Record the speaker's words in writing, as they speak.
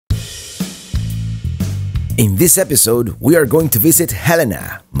In this episode, we are going to visit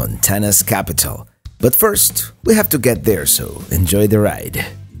Helena, Montana's capital. But first, we have to get there, so enjoy the ride.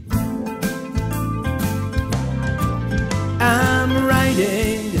 I'm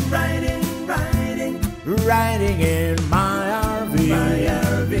riding in my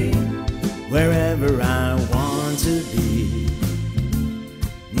RV, wherever I want to be,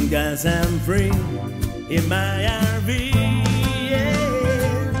 'cause I'm free in my RV.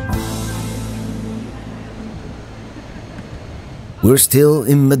 We're still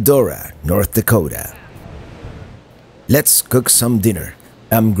in Medora, North Dakota. Let's cook some dinner.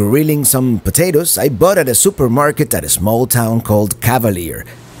 I'm grilling some potatoes I bought at a supermarket at a small town called Cavalier,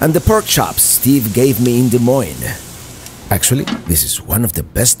 and the pork chops Steve gave me in Des Moines. Actually, this is one of the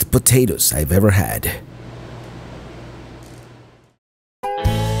best potatoes I've ever had.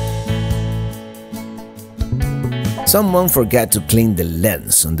 Someone forgot to clean the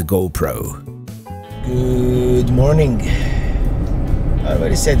lens on the GoPro. Good morning. I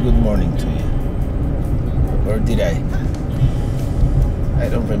already said good morning to you. Or did I? I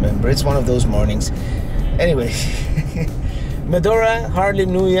don't remember. It's one of those mornings. Anyway, Medora, hardly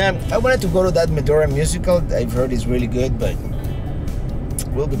knew ya. I wanted to go to that Medora musical. I've heard it's really good, but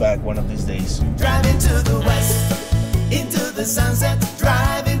we'll be back one of these days. Driving to the west, into the sunset,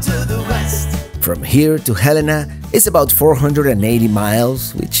 driving to the west. From here to Helena is about 480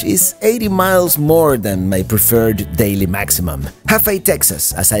 miles, which is 80 miles more than my preferred daily maximum. Halfway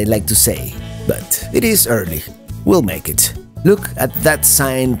Texas, as I like to say. But it is early. We'll make it. Look at that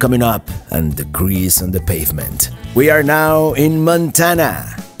sign coming up and the grease on the pavement. We are now in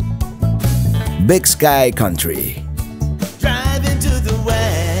Montana. Big Sky Country. Driving to the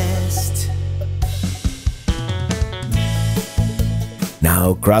west.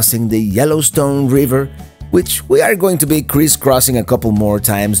 Now crossing the Yellowstone River, which we are going to be crisscrossing a couple more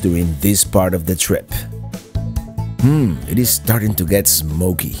times during this part of the trip. It is starting to get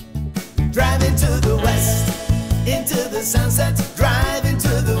smoky. Driving to the west, into the sunset, driving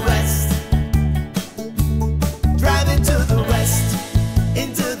to the west. Driving to the west,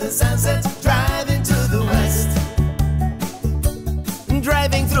 into the sunset, driving to the west.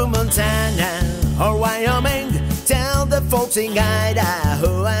 Driving through Montana or Wyoming, tell the folks in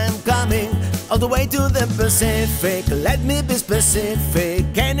Idaho I'm coming all the way to the Pacific. Let me be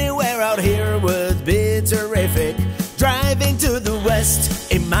specific, anywhere out here would be terrific. Driving to the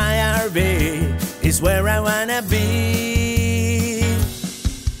west in my RV is where I wanna be.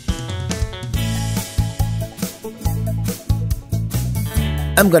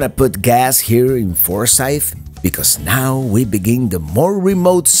 I'm gonna put gas here in Forsyth because now we begin the more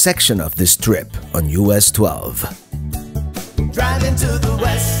remote section of this trip on US 12. Driving to the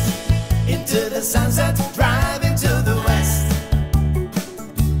west, into the sunset, driving to the west.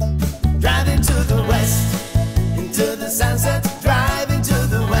 Driving to the west, into the sunset, driving to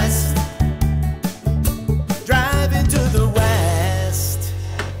the west. Driving to the west.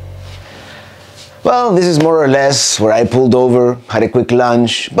 Well, this is more or less where I pulled over, had a quick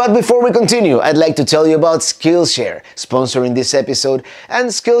lunch. But before we continue, I'd like to tell you about Skillshare, sponsoring this episode.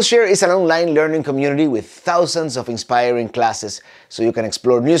 And Skillshare is an online learning community with thousands of inspiring classes, so you can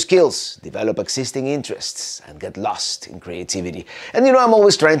explore new skills, develop existing interests, and get lost in creativity. And you know, I'm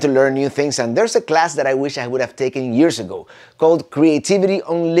always trying to learn new things, and there's a class that I wish I would have taken years ago called Creativity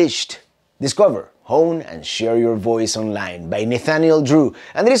Unleashed. Discover, hone, and share your voice online by Nathaniel Drew.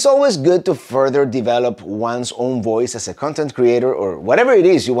 And it is always good to further develop one's own voice as a content creator or whatever it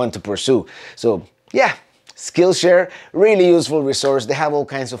is you want to pursue. So yeah, Skillshare, really useful resource. They have all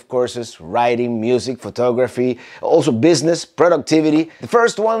kinds of courses, writing, music, photography, also business, productivity. The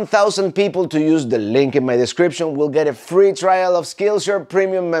first 1,000 people to use the link in my description will get a free trial of Skillshare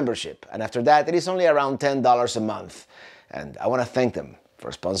Premium membership. And after that, it is only around $10 a month. And I want to thank them for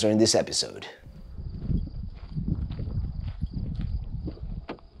sponsoring this episode.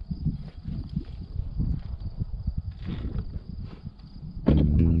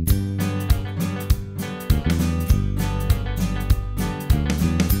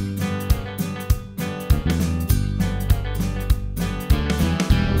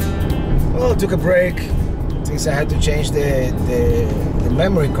 Well, took a break since I had to change the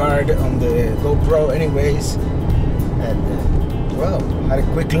memory card on the GoPro anyways. And well, had a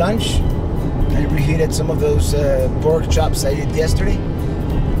quick lunch. I reheated some of those pork chops I did yesterday.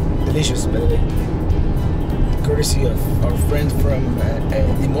 Delicious, by the way. Courtesy of our friend from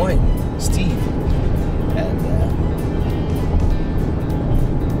Des Moines, Steve. And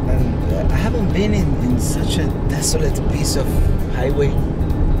I haven't been in such a desolate piece of highway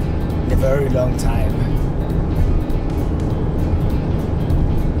in a very long time.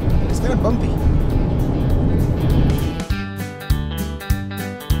 It's kind of bumpy.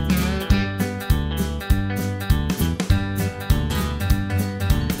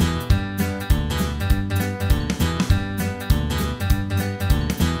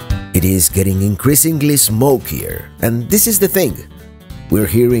 It is getting increasingly smokier, and this is the thing. We're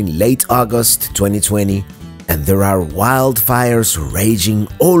here in late August 2020, and there are wildfires raging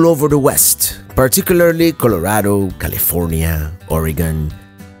all over the West, particularly Colorado, California, Oregon.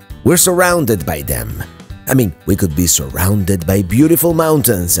 We're surrounded by them. I mean, we could be surrounded by beautiful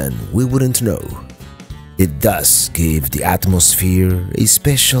mountains and we wouldn't know. It does give the atmosphere a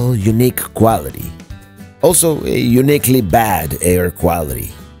special, unique quality. Also, a uniquely bad air quality.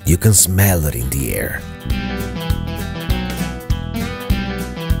 You can smell it in the air.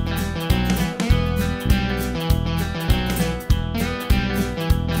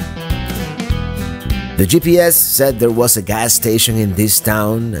 The GPS said there was a gas station in this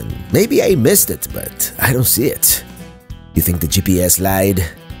town, and maybe I missed it, but I don't see it. You think the GPS lied?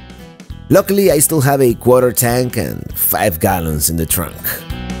 Luckily, I still have a quarter tank and 5 gallons in the trunk.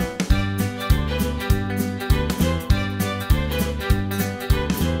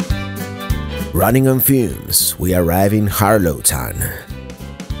 Running on fumes, we arrive in Harlowtown.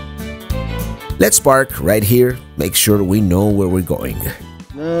 Let's park right here, make sure we know where we're going.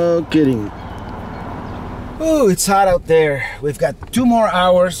 No kidding. Oh, it's hot out there. We've got 2 more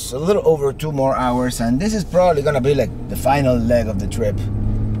hours, a little over 2 more hours, and this is probably gonna be like the final leg of the trip.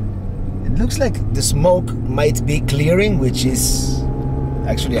 It looks like the smoke might be clearing, which is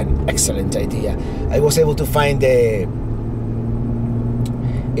actually an excellent idea. I was able to find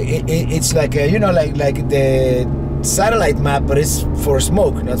it's like a, you know, like the satellite map, but it's for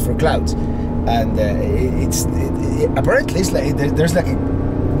smoke, not for clouds. And apparently it's like there's like a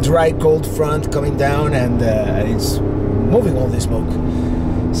dry cold front coming down, and it's moving all the smoke.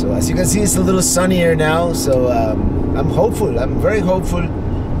 So as you can see, it's a little sunnier now, so I'm hopeful. I'm very hopeful.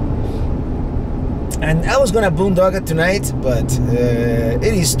 And I was gonna boondogg it tonight, but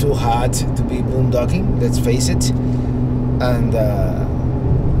it is too hot to be boondocking, let's face it. And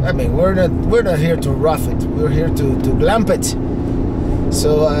I mean, we're not here to rough it, we're here to glamp it.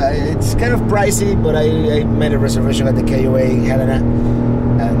 So it's kind of pricey, but I made a reservation at the KOA in Helena,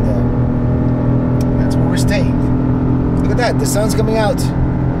 and that's where we're staying. Look at that, the sun's coming out.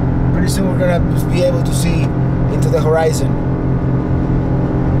 Pretty soon we're gonna be able to see into the horizon.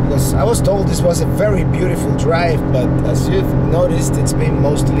 Because I was told this was a very beautiful drive, but as you've noticed, it's been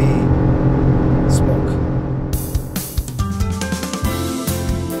mostly smoke.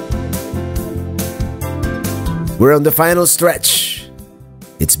 We're on the final stretch.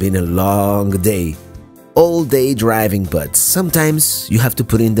 It's been a long day. All day driving, but sometimes you have to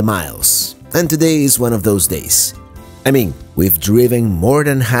put in the miles. And today is one of those days. I mean, we've driven more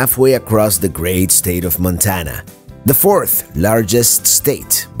than halfway across the great state of Montana, the 4th largest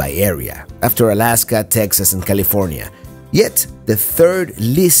state by area, after Alaska, Texas, and California, yet the 3rd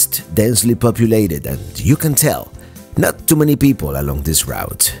least densely populated, and you can tell, not too many people along this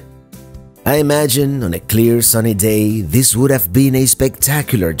route. I imagine on a clear sunny day, this would have been a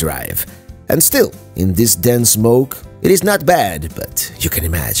spectacular drive. And still, in this dense smoke, it is not bad, but you can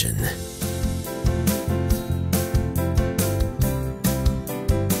imagine.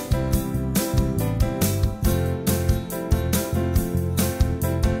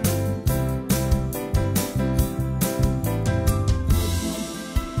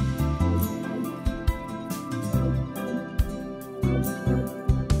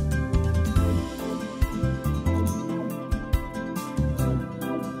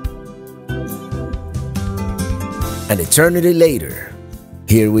 An eternity later,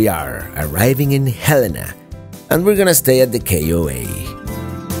 here we are, arriving in Helena, and we're gonna stay at the KOA.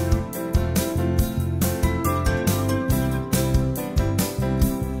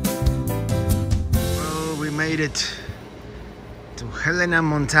 Well, we made it to Helena,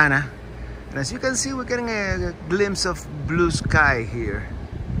 Montana, and as you can see, we're getting a glimpse of blue sky here.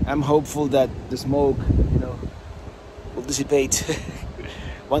 I'm hopeful that the smoke, you know, will dissipate.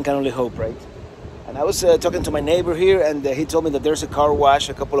 One can only hope, right? And I was talking to my neighbor here, and he told me that there's a car wash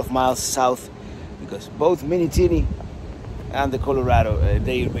a couple of miles south, because both Minitini and the Colorado,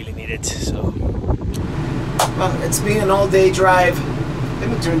 they really need it. So, well, it's been an all-day drive. Let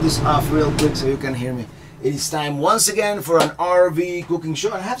me turn this off real quick so you can hear me. It is time once again for an RV cooking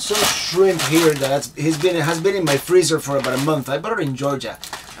show. I have some shrimp here that has been in my freezer for about a month. I bought it in Georgia.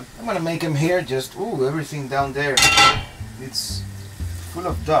 I'm gonna make them here. Just everything down there, it's full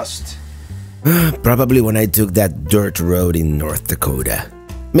of dust. Probably when I took that dirt road in North Dakota.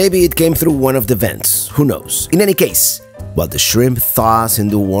 Maybe it came through one of the vents, who knows. In any case, while the shrimp thaws in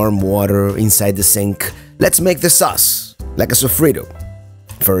the warm water inside the sink, let's make the sauce, like a sofrito.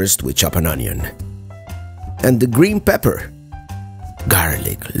 First, we chop an onion. And the green pepper.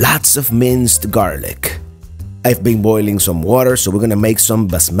 Garlic, lots of minced garlic. I've been boiling some water, so we're gonna make some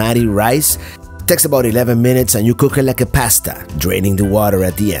basmati rice. It takes about 11 minutes and you cook it like a pasta, draining the water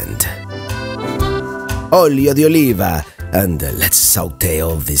at the end. Olio di oliva, and let's saute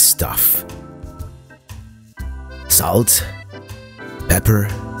all this stuff. Salt, pepper,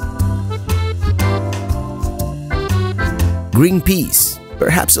 green peas,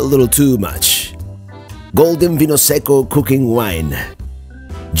 perhaps a little too much. Golden vino seco cooking wine,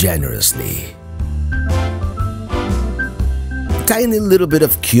 generously. Tiny little bit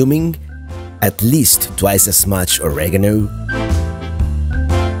of cumin, at least twice as much oregano.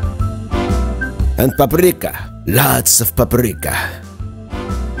 And paprika, lots of paprika.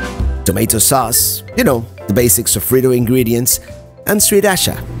 Tomato sauce, you know, the basics of Frito ingredients, and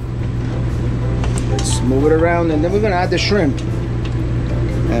sriracha. Let's move it around and then we're gonna add the shrimp.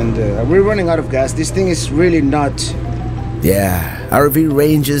 And we're running out of gas. This thing is really not... Yeah, RV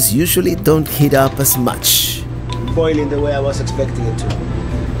ranges usually don't heat up as much. boiling the way I was expecting it to.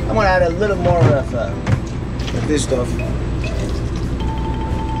 I'm gonna add a little more of this stuff.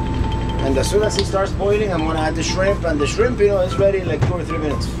 And as soon as it starts boiling, I'm gonna add the shrimp, and the shrimp, you know, is ready in like 2 or 3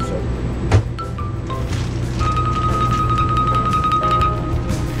 minutes. So.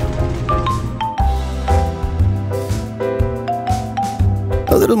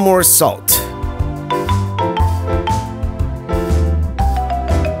 A little more salt.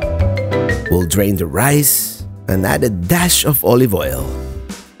 We'll drain the rice and add a dash of olive oil.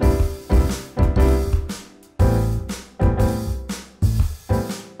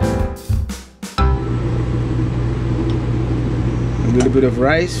 A little bit of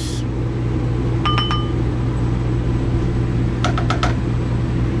rice.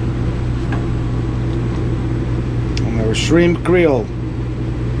 And our shrimp Creole.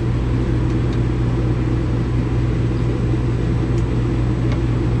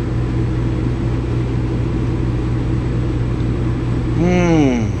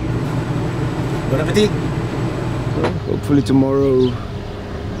 Bon appetit! Well, hopefully tomorrow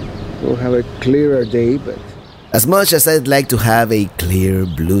we'll have a clearer day, but... As much as I'd like to have a clear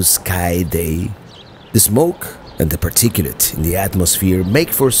blue sky day, the smoke and the particulate in the atmosphere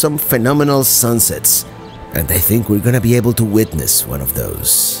make for some phenomenal sunsets, and I think we're gonna be able to witness one of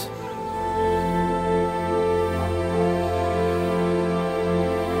those.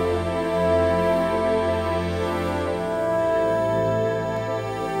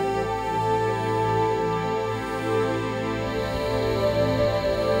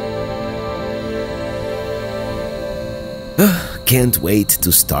 Can't wait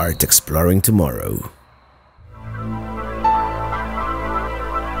to start exploring tomorrow.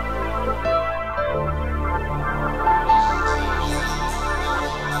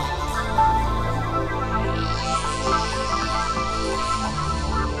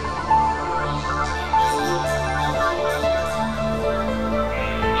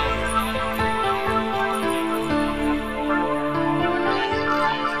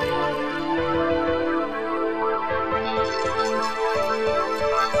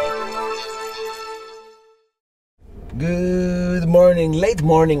 Good morning, late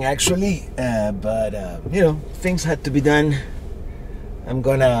morning actually, but you know, things had to be done. I'm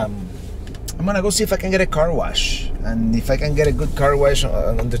gonna go see if I can get a car wash, and if I can get a good car wash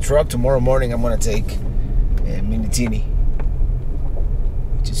on the truck tomorrow morning, I'm gonna take Minitini,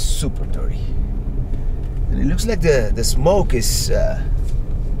 which is super dirty, and it looks like the smoke is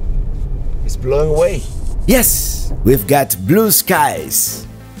blowing away. Yes, we've got blue skies.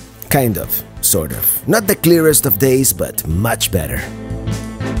 Kind of. Sort of. Not the clearest of days, but much better.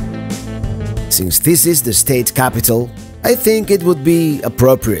 Since this is the state capital, I think it would be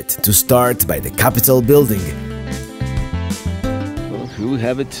appropriate to start by the Capitol building. Well, here we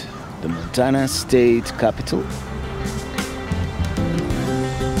have it, the Montana State Capitol.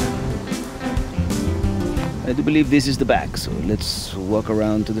 I do believe this is the back, so let's walk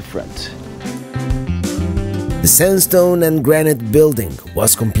around to the front. The sandstone and granite building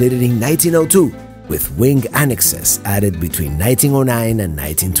was completed in 1902, with wing annexes added between 1909 and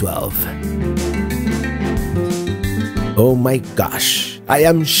 1912. Oh my gosh, I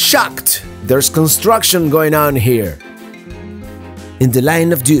am shocked! There's construction going on here! In the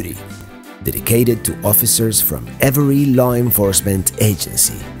line of duty, dedicated to officers from every law enforcement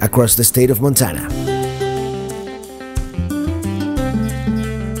agency across the state of Montana.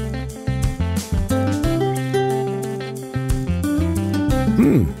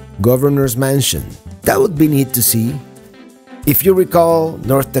 Governor's Mansion. That would be neat to see. If you recall,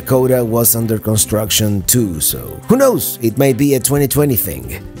 North Dakota was under construction too, so who knows, it might be a 2020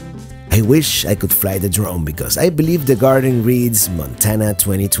 thing. I wish I could fly the drone because I believe the garden reads Montana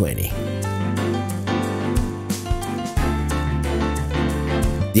 2020.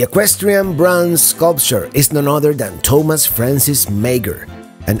 The equestrian bronze sculpture is none other than Thomas Francis Mager,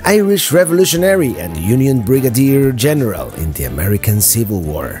 an Irish revolutionary and Union Brigadier General in the American Civil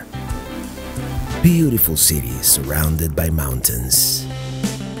War. Beautiful city surrounded by mountains.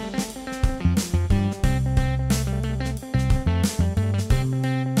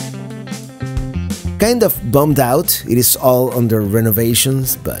 Kind of bummed out, it is all under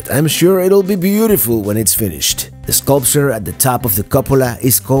renovations, but I'm sure it'll be beautiful when it's finished. The sculpture at the top of the cupola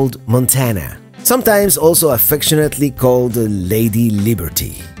is called Montana, sometimes also affectionately called Lady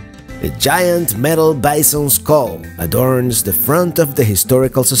Liberty. A giant metal bison skull adorns the front of the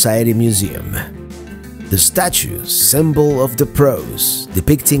Historical Society Museum. The statue, symbol of the pros,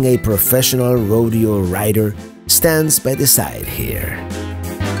 depicting a professional rodeo rider, stands by the side here.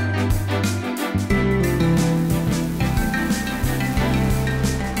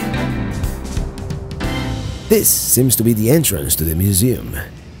 This seems to be the entrance to the museum.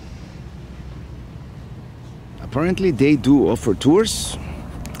 Apparently they do offer tours,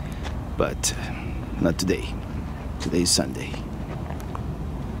 but not today. Today is Sunday.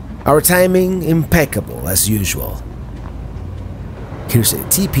 Our timing impeccable as usual. Here's a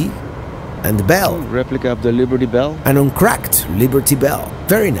teepee and the bell. Replica of the Liberty Bell. An uncracked Liberty Bell.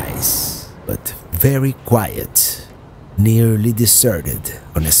 Very nice, but very quiet. Nearly deserted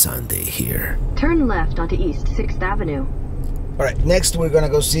on a Sunday here. Turn left onto East 6th Avenue. Alright, next we're gonna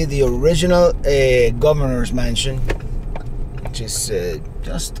go see the original governor's mansion, which is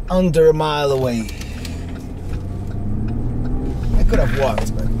just under a mile away. I could have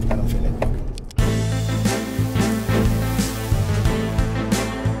walked, but I don't feel like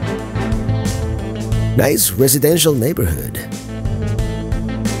walking. Nice residential neighborhood.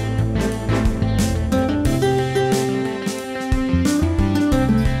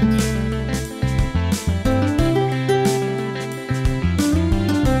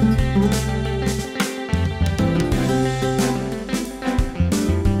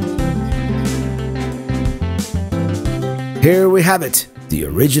 Here we have it, the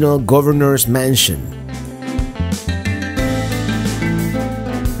original governor's mansion.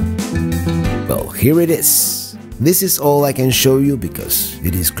 Well, here it is. This is all I can show you because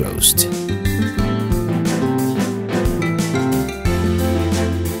it is closed.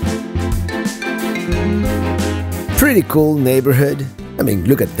 Pretty cool neighborhood. I mean,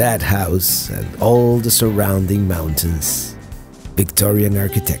 look at that house and all the surrounding mountains. Victorian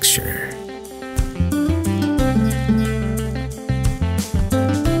architecture.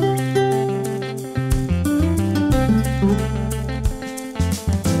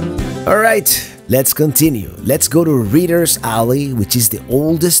 Alright, let's continue. Let's go to Reader's Alley, which is the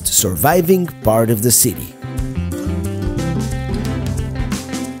oldest surviving part of the city.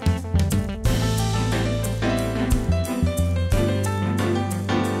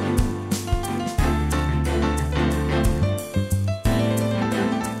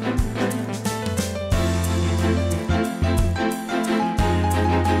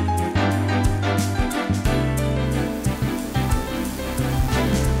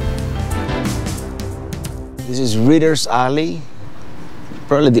 This is Reader's Alley,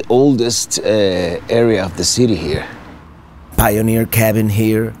 probably the oldest area of the city here. Pioneer cabin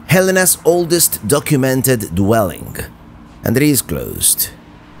here, Helena's oldest documented dwelling, and it is closed.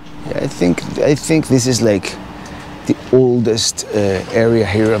 Yeah, I think this is like the oldest area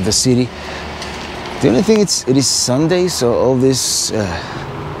here of the city. The only thing it is Sunday, so all these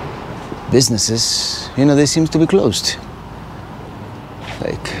businesses, you know, they seem to be closed.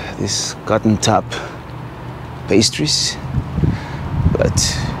 Like this cotton top pastries, but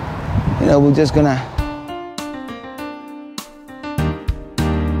you know, we're just gonna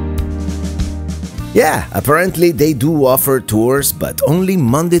Yeah, apparently they do offer tours, but only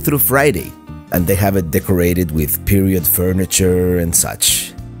Monday through Friday, and they have it decorated with period furniture and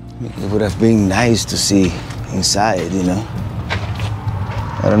such. It would have been nice to see inside, you know.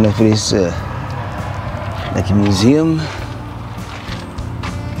 I don't know if it is like a museum.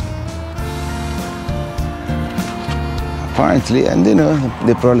 Apparently, and you know,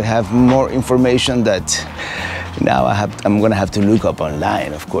 they probably have more information that now I'm gonna have to look up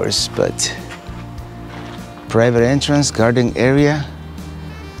online, of course, but private entrance, garden area,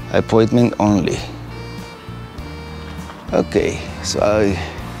 appointment only. Okay, so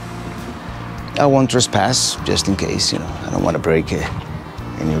I won't trespass, just in case, you know, I don't want to break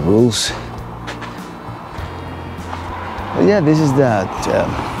any rules. But yeah, this is that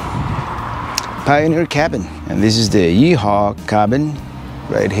Pioneer cabin, and this is the Yeehaw cabin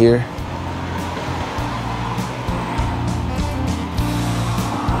right here.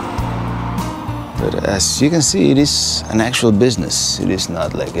 But as you can see, it is an actual business. It is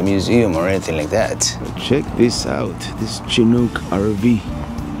not like a museum or anything like that. But check this out, this Chinook RV.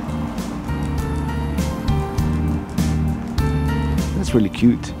 That's really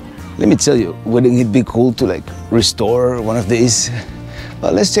cute. Let me tell you, wouldn't it be cool to like restore one of these?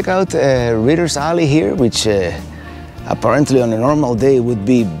 Well, let's check out Reader's Alley here, which apparently on a normal day would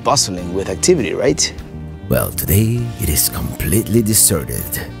be bustling with activity, right? Well, today it is completely deserted.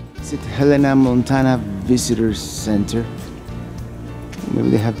 St.Helena, Montana Visitors Center. Maybe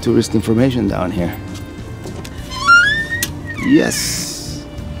they have tourist information down here. Yes!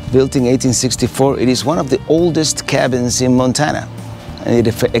 Built in 1864, it is one of the oldest cabins in Montana. And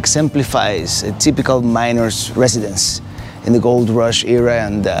it exemplifies a typical miner's residence in the gold rush era,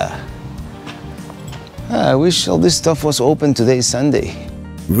 and I wish all this stuff was open today, Sunday.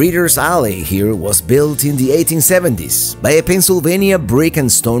 Reader's Alley here was built in the 1870s by a Pennsylvania brick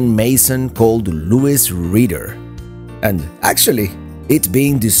and stone mason called Louis Reader. And actually, it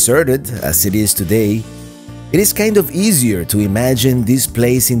being deserted as it is today, it is kind of easier to imagine this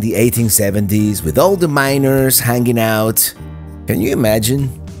place in the 1870s with all the miners hanging out. Can you imagine?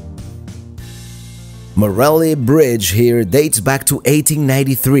 Morelli Bridge here dates back to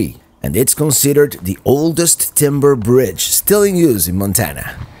 1893. And it's considered the oldest timber bridge still in use in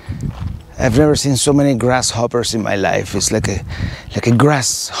Montana. I've never seen so many grasshoppers in my life. It's like a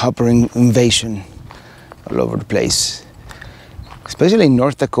grasshopper invasion all over the place, especially in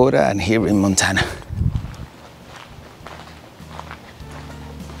North Dakota and here in Montana.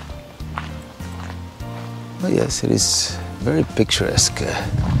 But yes, it is a very picturesque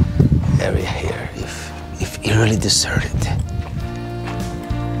area here, if eerily deserted.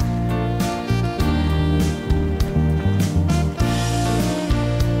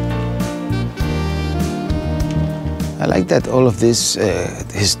 I like that all of these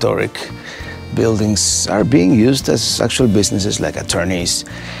historic buildings are being used as actual businesses like attorneys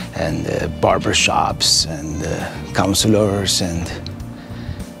and barber shops and counselors and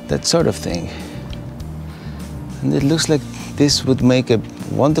that sort of thing. And it looks like this would make a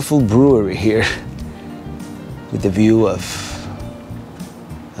wonderful brewery here with the view of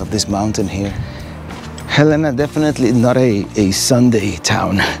this mountain here. Helena, definitely not a Sunday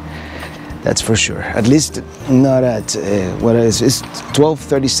town. That's for sure. At least not at, what is it? It's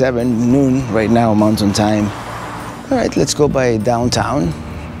 12:37 noon right now, mountain time. All right, let's go by downtown.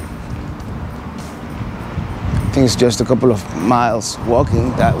 I think it's just a couple of miles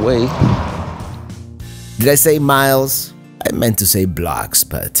walking that way. Did I say miles? I meant to say blocks,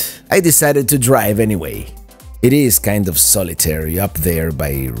 but I decided to drive anyway. It is kind of solitary up there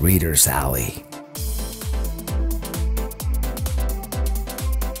by Reader's Alley.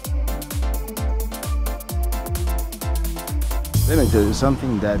 Let me tell you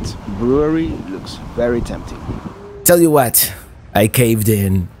something, that brewery looks very tempting. Tell you what, I caved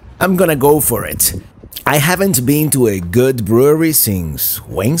in. I'm gonna go for it. I haven't been to a good brewery since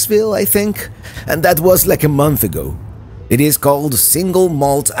Waynesville, I think, and that was like a month ago. It is called Single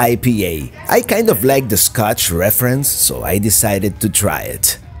Malt IPA. I kind of like the Scotch reference, so I decided to try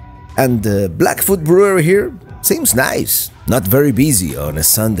it. And the Blackfoot Brewery here seems nice, not very busy on a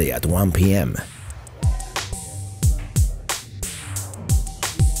Sunday at 1 p.m.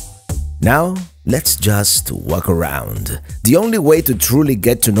 Now, let's just walk around. The only way to truly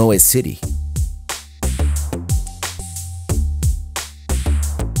get to know a city.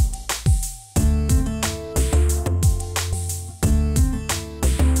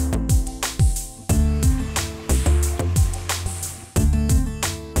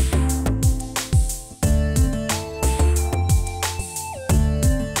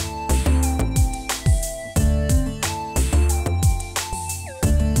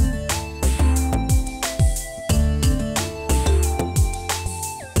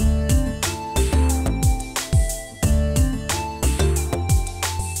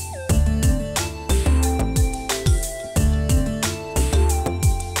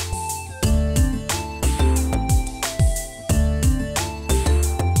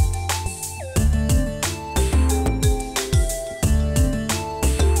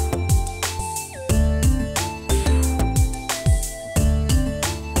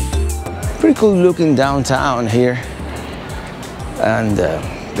 Pretty cool looking downtown here, and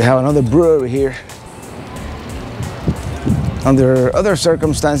they have another brewery here. Under other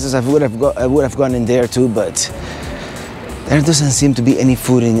circumstances, I would have gone in there too, but there doesn't seem to be any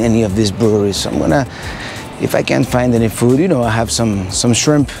food in any of these breweries. So I'm gonna, if I can't find any food, you know, I have some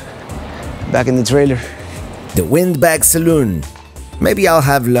shrimp back in the trailer. The Windbag Saloon. Maybe I'll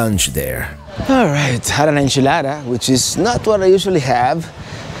have lunch there. All right, had an enchilada, which is not what I usually have.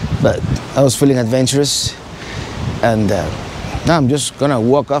 but I was feeling adventurous, and now I'm just gonna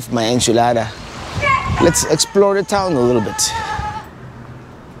walk off my enchilada. Let's explore the town a little bit.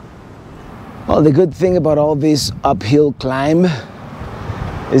 Well, the good thing about all this uphill climb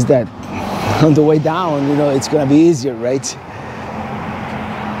is that on the way down, you know, it's gonna be easier, right?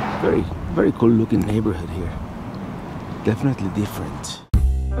 Very cool looking neighborhood here. Definitely different.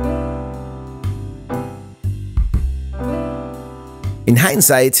 In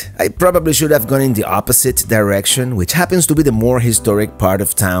hindsight, I probably should have gone in the opposite direction, which happens to be the more historic part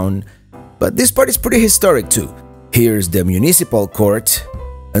of town. But this part is pretty historic too. Here's the Municipal Court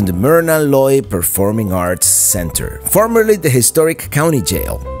and the Myrna Loy Performing Arts Center, formerly the historic county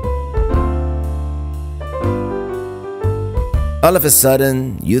jail. All of a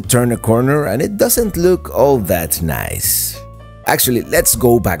sudden, you turn a corner and it doesn't look all that nice. Actually, let's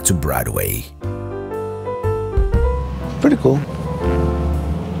go back to Broadway. Pretty cool.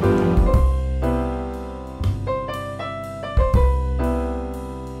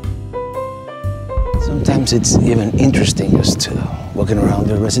 Sometimes it's even interesting just walking around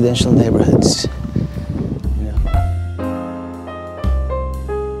the residential neighborhoods. You know.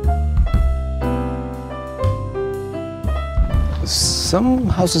 Some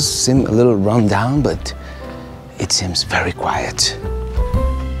houses seem a little run down, but it seems very quiet.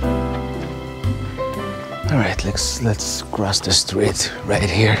 All right, let's cross the street right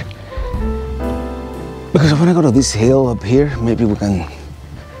here. Because I want to go to this hill up here. Maybe we can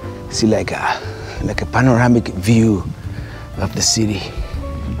see like a panoramic view of the city.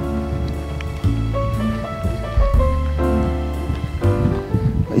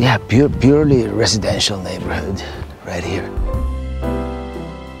 But yeah, purely residential neighborhood right here.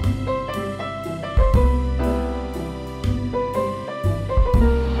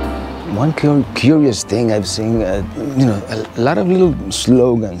 One curious thing I've seen, you know, a lot of little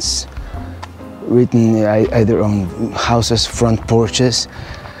slogans written either on houses' front porches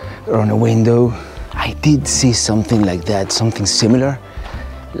or on a window. I did see something like that, something similar,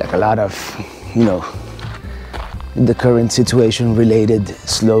 like a lot of, you know, the current situation related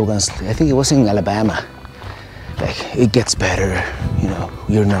slogans. I think it was in Alabama, like it gets better, you know,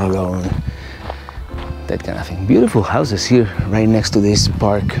 you're not alone, that kind of thing. Beautiful houses here right next to this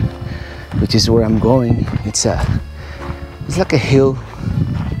park, which is where I'm going. It's like a hill.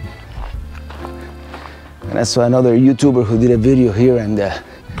 And I saw another YouTuber who did a video here, and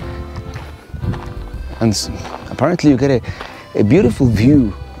apparently you get a beautiful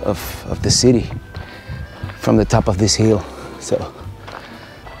view of the city from the top of this hill. So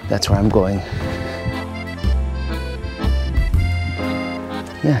that's where I'm going.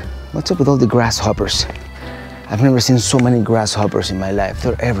 Yeah, what's up with all the grasshoppers? I've never seen so many grasshoppers in my life.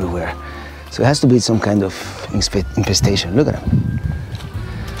 They're everywhere. So it has to be some kind of infestation. Look at them.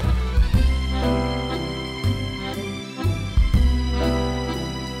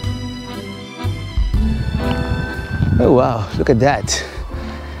 Oh wow, look at that.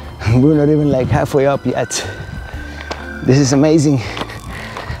 We're not even like halfway up yet. This is amazing.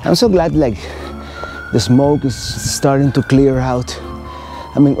 I'm so glad like the smoke is starting to clear out.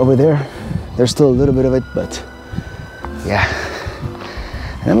 I mean, over there, there's still a little bit of it, but yeah.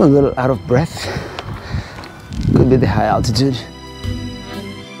 And I'm a little out of breath. Could be the high altitude.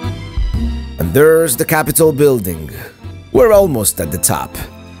 And there's the Capitol building. We're almost at the top.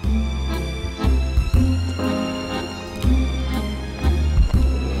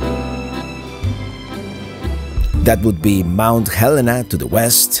 That would be Mount Helena to the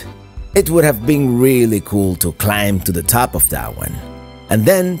west. It would have been really cool to climb to the top of that one. And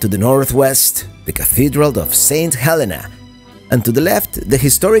then to the northwest, the Cathedral of St. Helena. And to the left, the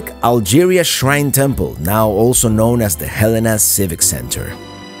historic Algeria Shrine Temple, now also known as the Helena Civic Center.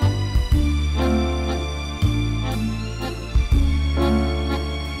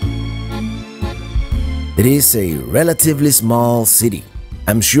 It is a relatively small city.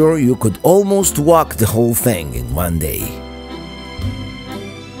 I'm sure you could almost walk the whole thing in one day.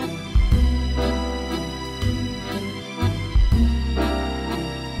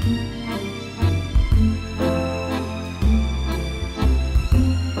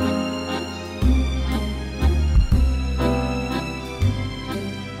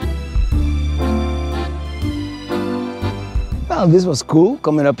 Well, this was cool,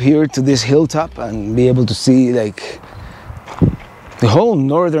 coming up here to this hilltop and be able to see like the whole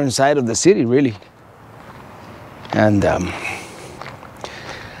northern side of the city, really. And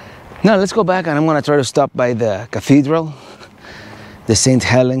now let's go back, and I'm gonna try to stop by the cathedral, the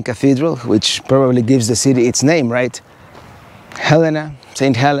St.Helena Cathedral, which probably gives the city its name, right? Helena,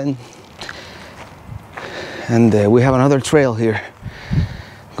 St. Helen. And we have another trail here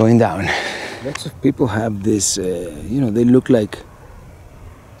going down. Lots of people have this, they look like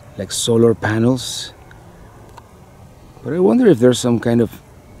solar panels. But I wonder if there's some kind of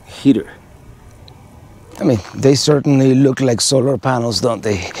heater. I mean, they certainly look like solar panels, don't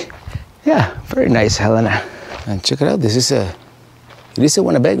they? Yeah, very nice, Helena. And check it out, it is a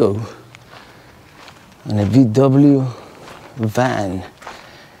Winnebago. And a VW van.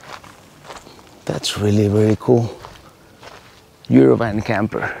 That's really, really cool. Eurovan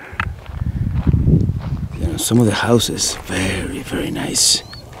camper. You know, some of the houses, very, very nice.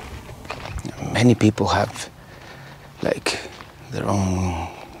 Many people have like their own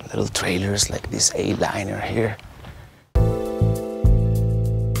little trailers, like this A-liner here.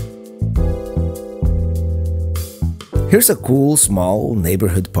 Here's a cool small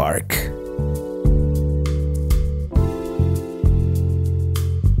neighborhood park.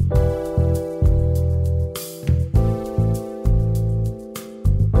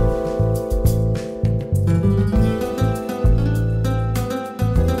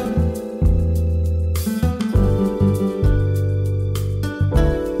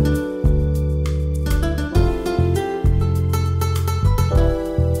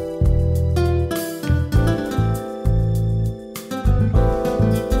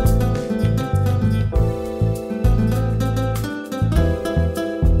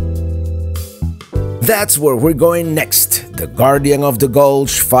 That's where we're going next, the Guardian of the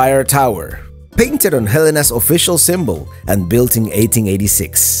Gulch Fire Tower, painted on Helena's official symbol and built in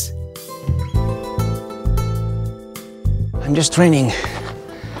 1886. I'm just training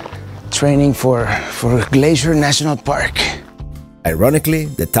for Glacier National Park. Ironically,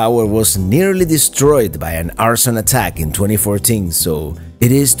 the tower was nearly destroyed by an arson attack in 2014, so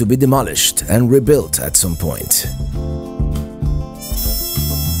it is to be demolished and rebuilt at some point.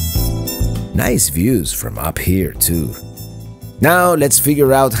 Nice views from up here too. Now let's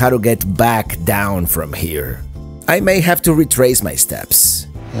figure out how to get back down from here. I may have to retrace my steps.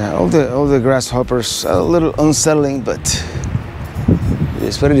 Yeah, all the grasshoppers are a little unsettling, but it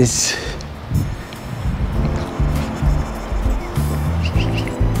is what it is.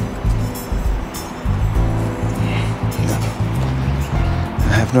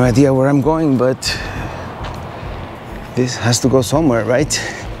 I have no idea where I'm going, but this has to go somewhere, right?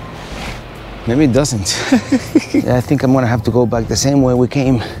 Maybe it doesn't. Yeah, I think I'm gonna have to go back the same way we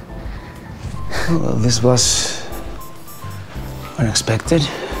came. Well, this was unexpected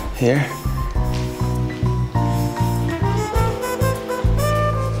here.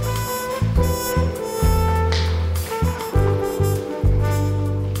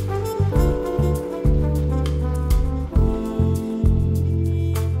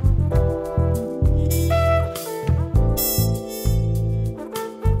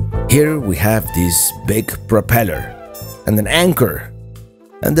 Here we have this big propeller and an anchor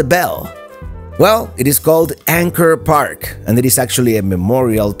and the bell. Well, it is called Anchor Park, and it is actually a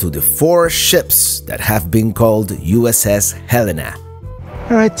memorial to the 4 ships that have been called USS Helena.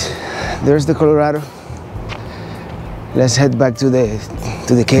 All right, there's the Colorado. Let's head back to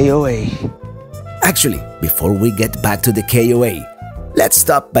the KOA. Actually, before we get back to the KOA, let's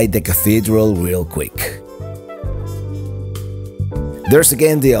stop by the cathedral real quick. There's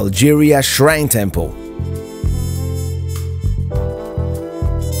again the Algeria Shrine Temple.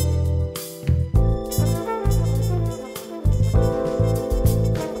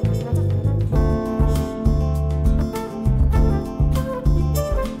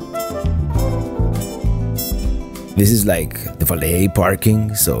 This is like the valet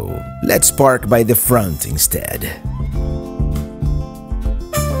parking, so let's park by the front instead.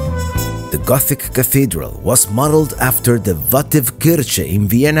 The Gothic cathedral was modeled after the Votivkirche in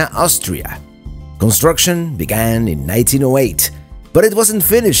Vienna, Austria. Construction began in 1908, but it wasn't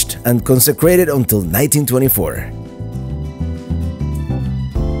finished and consecrated until 1924.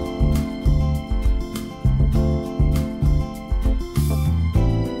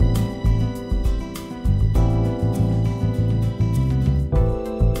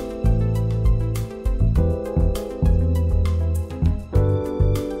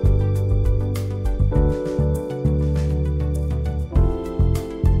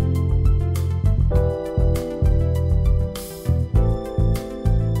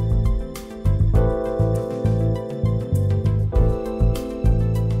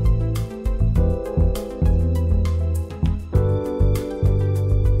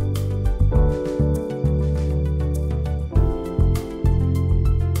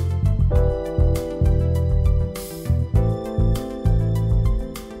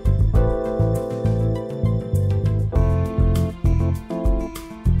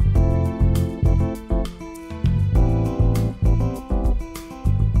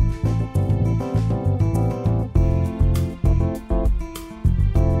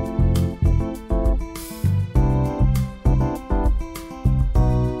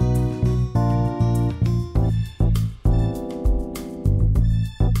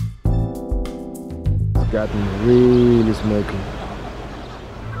 gotten really smoky.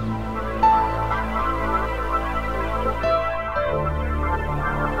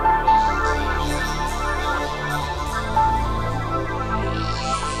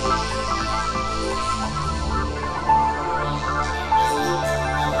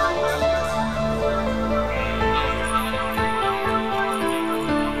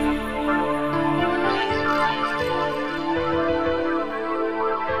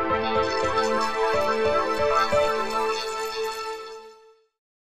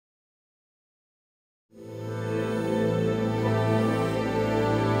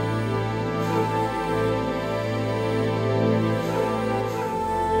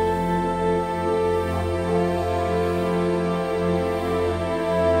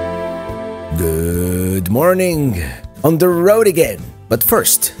 Good morning! On the road again! But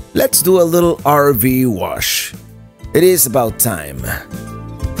first, let's do a little RV wash. It is about time.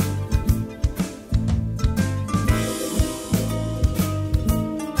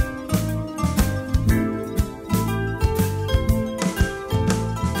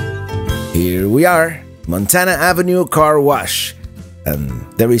 Here we are, Montana Avenue Car Wash, and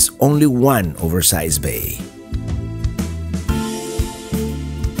there is only one oversized bay.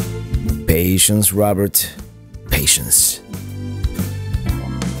 Patience, Robert. Patience.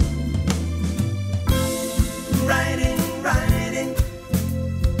 Riding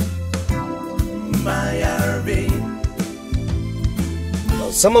my RV.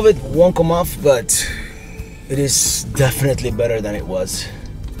 Well, some of it won't come off, but it is definitely better than it was.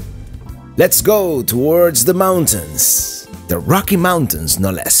 Let's go towards the mountains. The Rocky Mountains,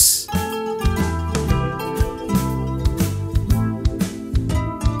 no less.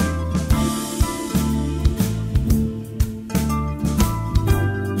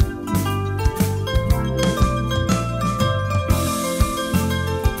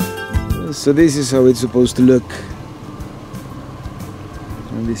 So this is how it's supposed to look,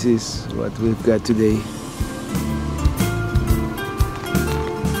 and this is what we've got today.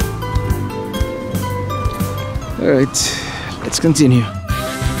 All right, let's continue.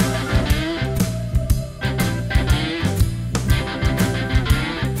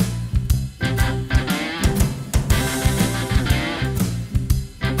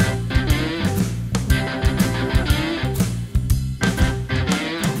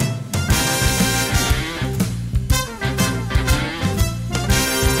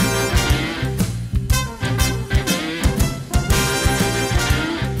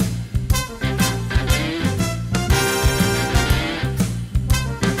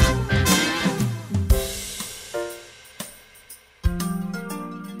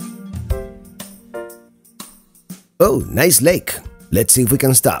 Oh, nice lake. Let's see if we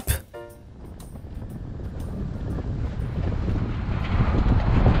can stop.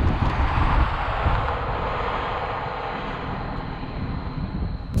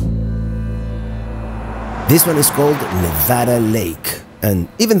 This one is called Nevada Lake, and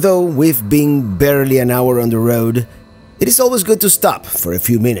even though we've been barely an hour on the road, it is always good to stop for a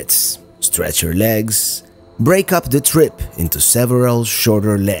few minutes, stretch your legs, break up the trip into several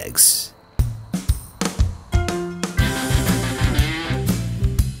shorter legs.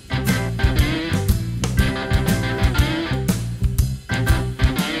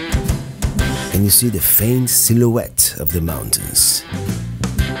 And you see the faint silhouette of the mountains.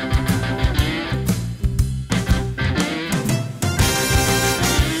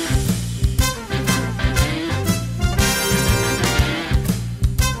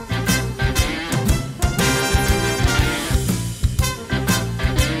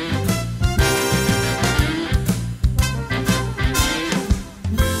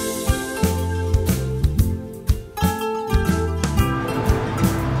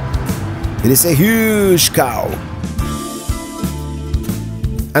 It is a huge cow.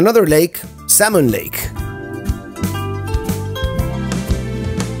 Another lake, Salmon Lake.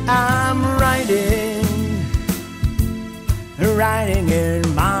 I'm riding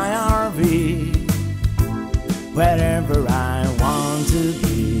in my RV, wherever I want to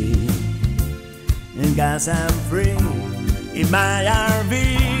be. And 'cause I'm free in my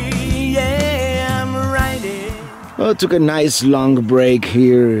RV, yeah, I'm riding. Well, took a nice long break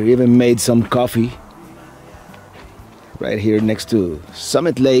here, even made some coffee. Right here next to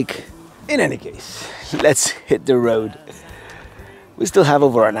Summit Lake. In any case, let's hit the road. We still have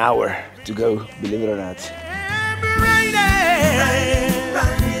over an hour to go, believe it or not. I'm riding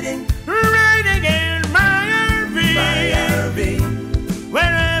in my RV,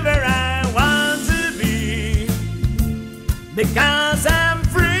 wherever I want to be, because I'm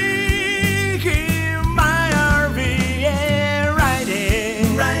free in my RV, yeah,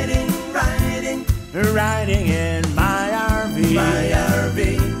 riding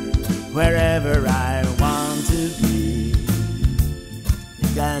wherever I want to be,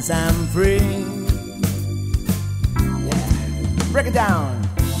 because I'm free. Yeah. Break it down.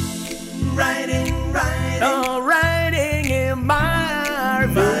 Riding, oh, riding in my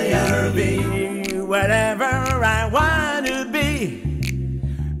RV, wherever I want to be.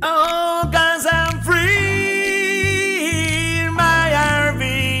 Oh, cause I'm free in my RV,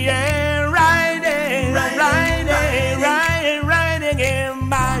 yeah, riding in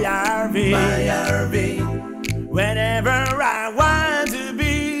my RV, whenever I want to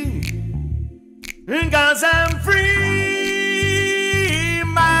be, cause I'm free in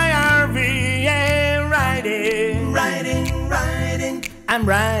my RV, yeah, riding, I'm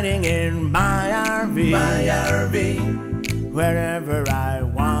riding in my RV, wherever I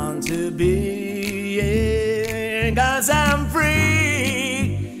want to be, yeah, cause I'm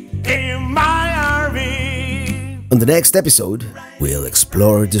free in my RV. On the next episode, we'll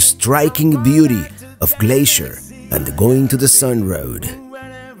explore the striking beauty of Glacier and the Going to the Sun Road.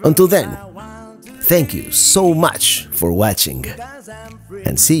 Until then, thank you so much for watching,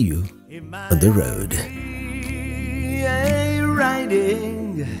 and see you on the road. Yeah,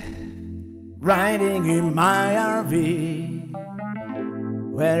 riding in my RV,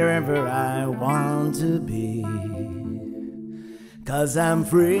 wherever I want to be, cause I'm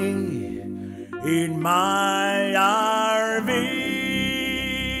free in my RV.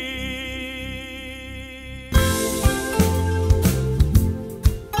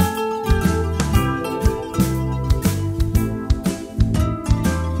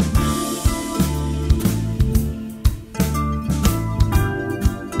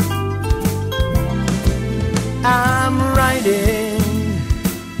 I'm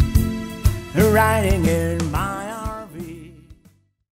riding in